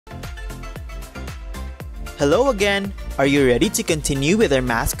Hello again! Are you ready to continue with our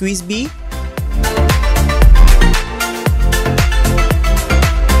Math Quiz Bee?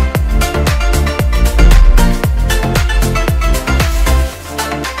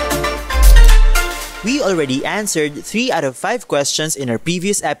 We already answered 3 out of 5 questions in our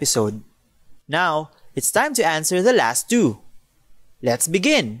previous episode. Now, it's time to answer the last 2. Let's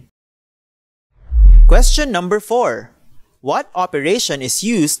begin! Question number 4. What operation is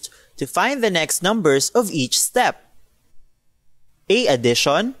used to find the next numbers of each step? A.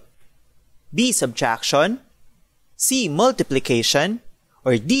 Addition, B. Subtraction, C. Multiplication,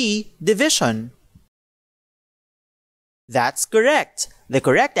 or D. Division? That's correct! The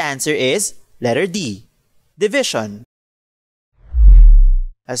correct answer is letter D. Division.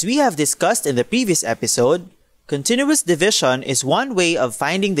 As we have discussed in the previous episode, continuous division is one way of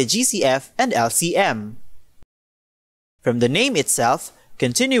finding the GCF and LCM. From the name itself,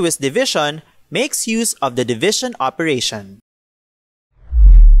 continuous division makes use of the division operation.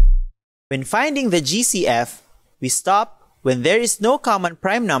 When finding the GCF, we stop when there is no common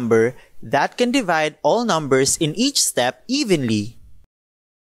prime number that can divide all numbers in each step evenly.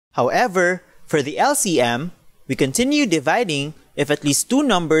 However, for the LCM, we continue dividing if at least 2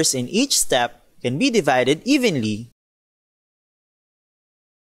 numbers in each step can be divided evenly.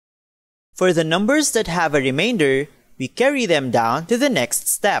 For the numbers that have a remainder, we carry them down to the next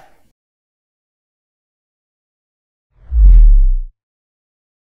step.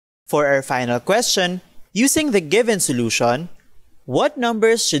 For our final question, using the given solution, what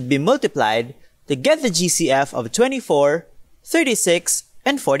numbers should be multiplied to get the GCF of 24, 36,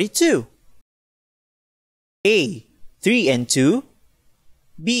 and 42? A. 3 and 2,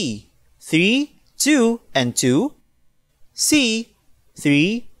 B. 3, 2, and 2, C.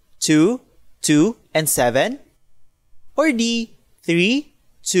 3, 2, 2, and 7, or D. 3,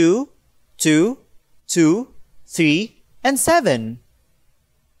 2, 2, 2, 3, and 7.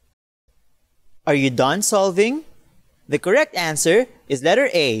 Are you done solving? The correct answer is letter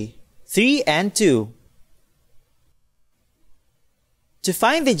A, 3 and 2. To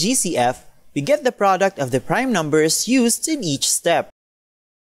find the GCF, we get the product of the prime numbers used in each step.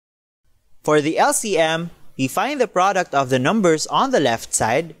 For the LCM, we find the product of the numbers on the left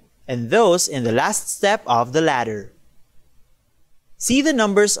side and those in the last step of the ladder. See the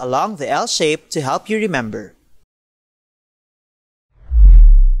numbers along the L shape to help you remember.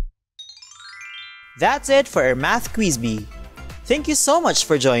 That's it for our Math Quiz Bee. Thank you so much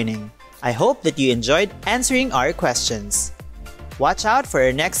for joining. I hope that you enjoyed answering our questions. Watch out for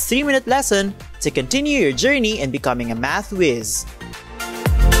our next 3-minute lesson to continue your journey in becoming a math whiz.